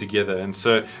share it together. And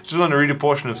so I just want to read a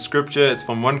portion of scripture. It's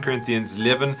from 1 Corinthians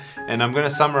 11, and I'm going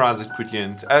to summarize it quickly.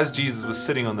 And as Jesus was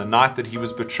sitting on the night that he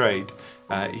was betrayed,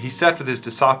 he sat with his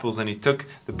disciples, and he took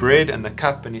the bread and the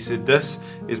cup, and he said, "This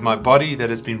is my body that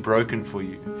has been broken for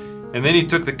you." And then he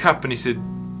took the cup and he said,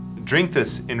 "Drink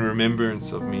this in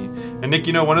remembrance of me." And Nick,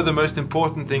 one of the most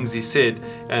important things he said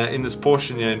in this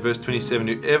portion here in verse 27,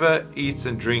 "Whoever eats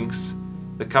and drinks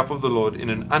the cup of the Lord in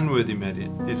an unworthy manner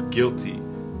is guilty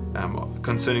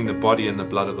concerning the body and the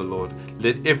blood of the Lord.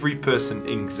 Let every person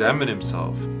examine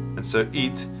himself, and so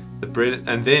eat the bread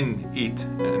and then eat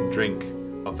and drink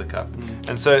of the cup."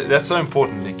 And so that's so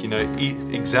important, Nick,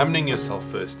 examining yourself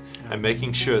first and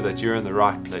making sure that you're in the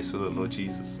right place with the Lord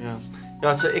Jesus. Yeah,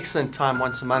 it's an excellent time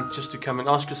once a month just to come and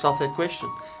ask yourself that question.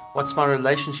 What's my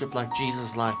relationship like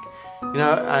Jesus like?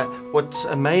 What's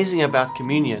amazing about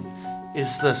communion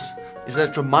is that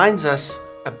it reminds us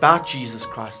about Jesus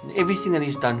Christ and everything that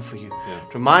He's done for you.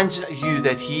 It reminds you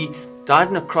that He died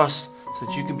on a cross so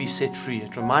that you can be set free.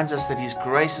 It reminds us that His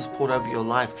grace is poured over your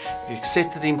life. If you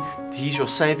accepted Him, He's your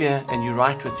Savior and you're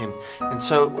right with Him. And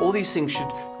so all these things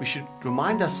we should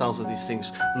remind ourselves of these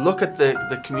things. Look at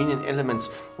the communion elements,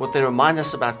 what they remind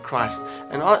us about Christ.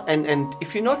 And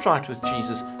if you're not right with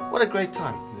Jesus, what a great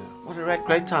time. What a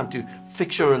great time to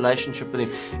fix your relationship with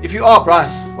Him. If you are,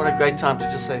 Bryce, what a great time to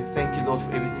just say, "Thank you, Lord,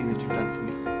 for everything that you've done for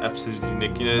me." Absolutely,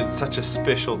 Nick. It's such a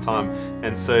special time.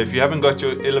 And so if you haven't got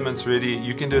your elements ready,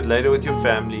 you can do it later with your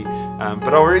family.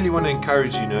 But I really want to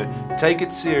encourage you, take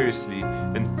it seriously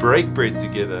and break bread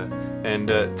together,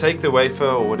 and take the wafer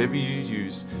or whatever you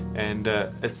use. And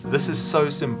this is so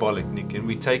symbolic, Nick, and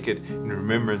we take it in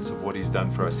remembrance of what He's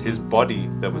done for us, His body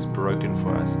that was broken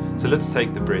for us. So let's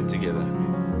take the bread together.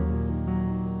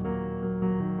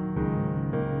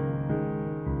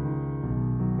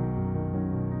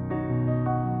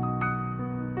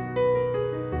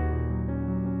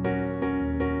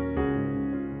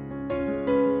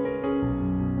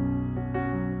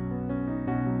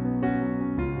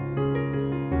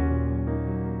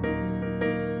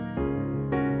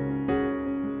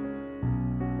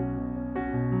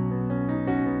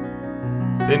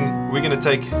 Then we're going to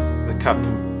take the cup.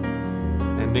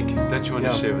 And Nick, don't you want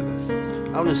to share with us?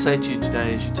 I want to say to you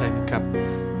today, as you take the cup,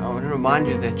 I want to remind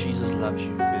you that Jesus loves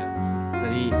you.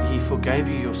 That He forgave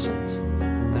you your sins.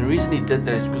 And the reason He did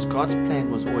that is because God's plan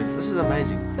was always, this is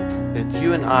amazing, that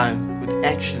you and I would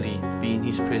actually be in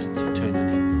His presence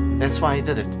eternally. That's why He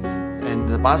did it. And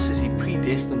the Bible says He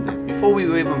predestined that. Before we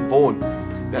were even born,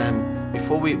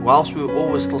 whilst we were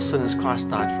always still sinners, Christ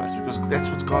died for us, because that's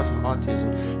what God's heart is.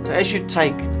 And so as you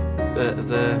take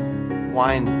the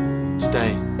wine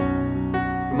today,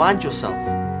 remind yourself,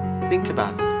 think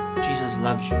about it. Jesus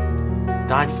loves you,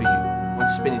 died for you,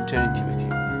 wants to spend eternity with you.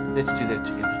 Let's do that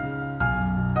together.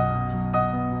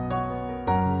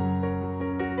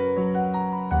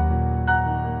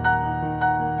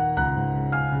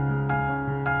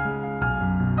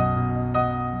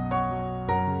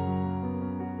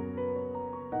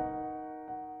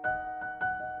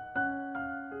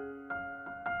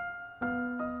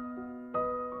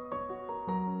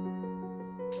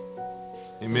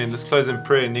 Amen. Let's close in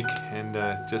prayer, Nick, and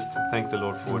just thank the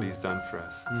Lord for what He's done for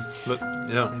us. Look,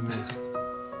 yeah. Amen.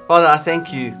 Father, I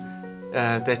thank you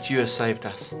that you have saved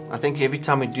us. I thank you every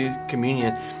time we do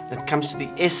communion, it comes to the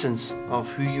essence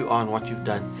of who you are and what you've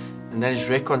done, and that is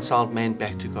reconciled man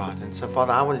back to God. And so,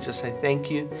 Father, I want to just say thank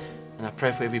you, and I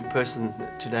pray for every person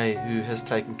today who has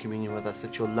taken communion with us,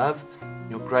 that your love,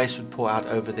 your grace would pour out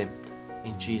over them.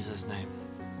 In Jesus' name.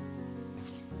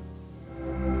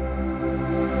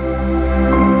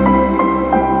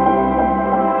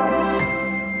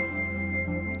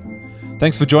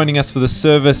 Thanks for joining us for the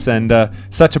service, and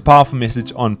such a powerful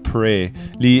message on prayer,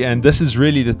 Lee. And this is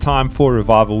really the time for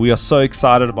revival. We are so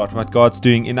excited about what God's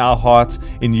doing in our hearts,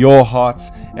 in your hearts,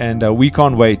 and we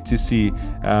can't wait to see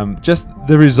just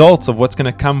the results of what's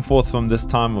going to come forth from this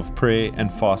time of prayer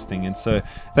and fasting. And so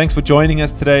thanks for joining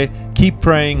us today. Keep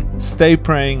praying, stay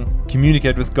praying,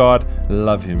 communicate with God,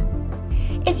 love Him.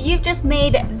 If you've just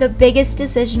made the biggest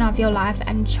decision of your life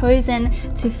and chosen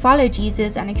to follow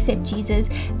Jesus and accept Jesus,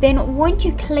 then won't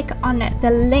you click on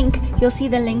the link? You'll see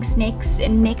the links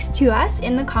next to us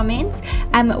in the comments.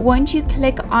 Won't you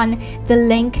click on the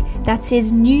link that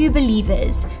says New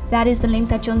Believers? That is the link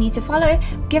that you'll need to follow.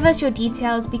 Give us your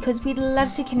details, because we'd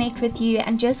love to connect with you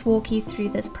and just walk you through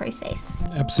this process.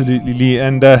 Absolutely, Lee.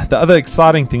 And the other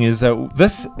exciting thing is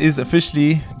this is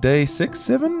officially day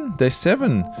 7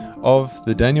 of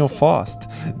the Daniel fast,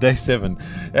 day 7.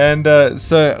 And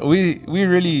so we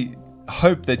really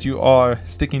hope that you are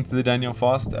sticking to the Daniel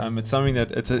fast. It's something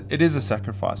that it is a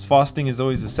sacrifice. Fasting is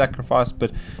always a sacrifice,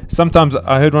 but sometimes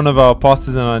I heard one of our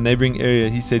pastors in our neighboring area,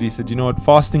 he said, you know what,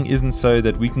 fasting isn't so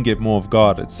that we can get more of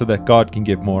God, it's so that God can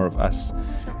get more of us.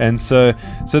 And so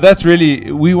that's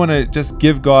really, we want to just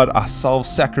give God ourselves,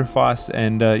 sacrifice,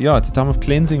 and it's a time of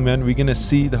cleansing, man. We're going to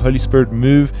see the Holy Spirit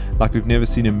move like we've never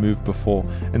seen Him move before.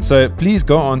 And so please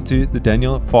go on to the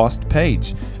Daniel Fast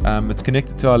page. It's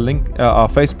connected to our link, our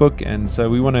Facebook, and so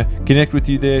we want to connect with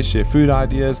you there, share food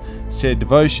ideas, share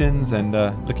devotions, and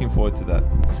looking forward to that.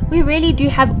 We really do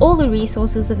have all the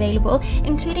resources available,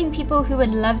 including people who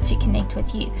would love to connect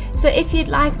with you. So if you'd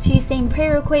like to send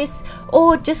prayer requests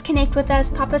or just connect with us,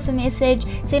 pop us a message,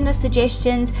 send us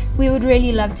suggestions, we would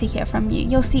really love to hear from you.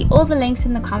 You'll see all the links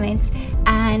in the comments,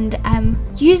 and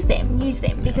use them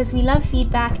because we love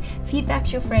feedback.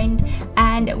 Feedback's your friend,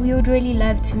 and we would really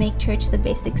love to make church the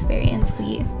best experience for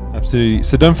you. Absolutely.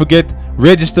 So don't forget,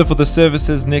 register for the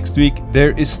services next week.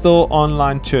 There is still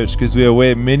online church, because we are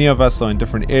aware many of us are in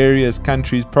different areas,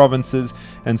 countries, provinces,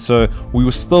 and so we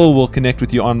will connect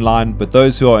with you online. But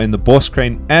those who are in the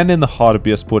Boskrane and in the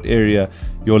Hartbeespoort area,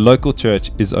 your local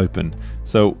church is open.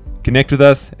 So connect with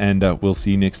us, and we'll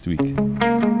see you next week.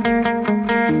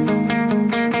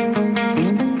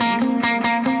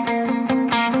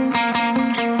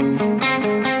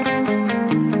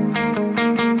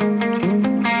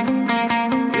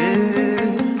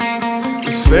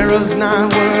 Sparrow's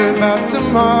not worried about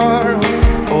tomorrow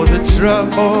or the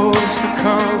troubles to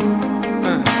come.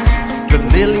 The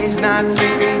lily's not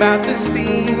thinking about the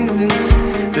seasons,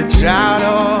 the drought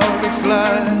or the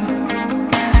flood.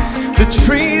 The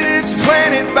tree that's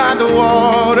planted by the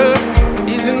water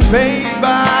isn't fazed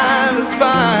by the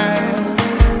fire.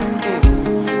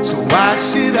 So why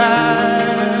should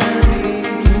I be?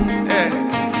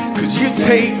 Yeah. 'Cause you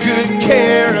take good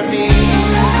care of me.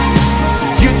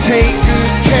 You take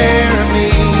good care of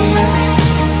me,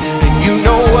 and you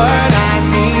know what I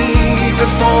need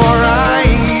before I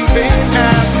even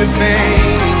ask a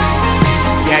thing.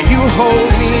 Yeah, you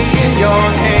hold me in your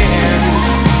hands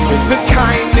with the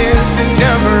kindness that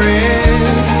never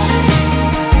ends,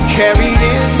 carried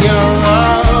in your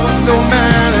love no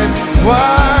matter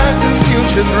what the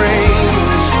future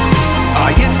brings. Oh,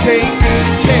 you take good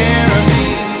care of me.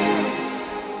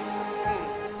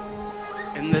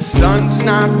 The sun's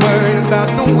not worried about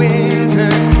the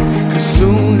winter, 'cause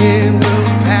soon it will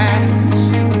pass.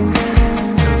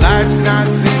 The light's not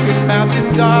thinking about the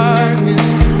darkness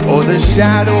or the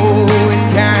shadow it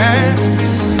casts.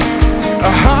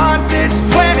 A heart that's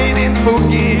planted in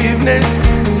forgiveness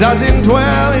doesn't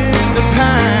dwell in the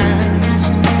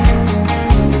past.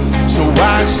 So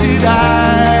why should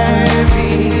I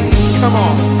be? Come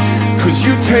on, 'cause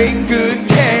you take good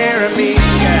care of me.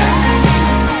 Yeah.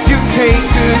 You take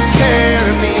good care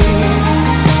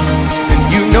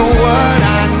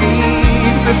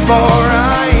before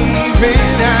I even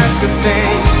ask a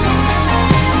thing.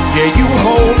 Yeah, you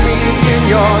hold me in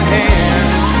your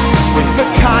hands with a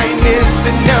kindness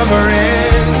that never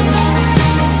ends.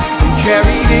 I'm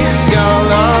carried in your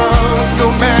love, no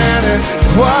matter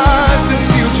what the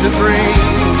future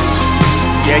brings.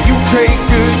 Yeah, you take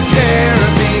good care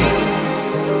of me.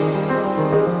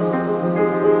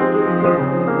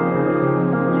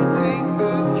 You take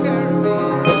good care of me.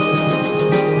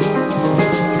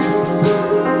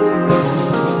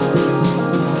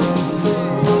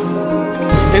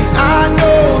 And I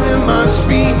know there must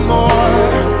be more,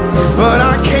 but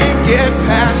I can't get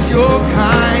past your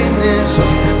kindness.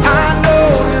 I know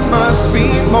there must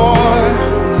be more,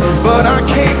 but I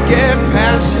can't get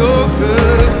past your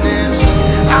goodness.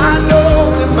 I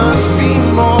know there must be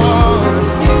more,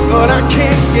 but I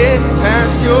can't get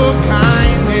past your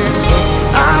kindness.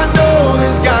 I know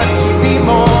there's got to be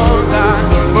more, God,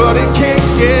 but it can't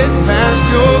get past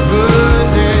your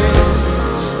goodness.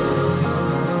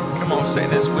 Come on, say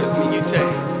this with me, you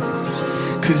take.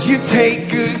 'Cause you take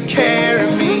good care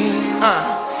of me.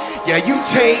 Yeah, you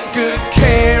take good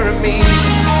care of me.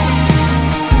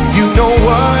 You know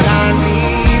what I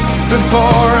need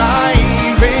before I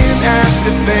even ask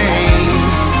a thing.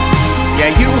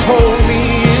 Yeah, you hold me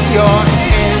in your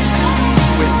hands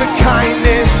with a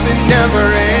kindness that never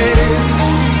ends.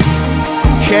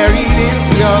 I'm carried in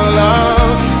your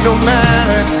love, no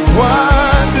matter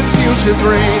what the future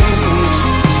brings.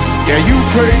 Yeah, you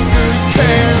take good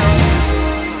care of me.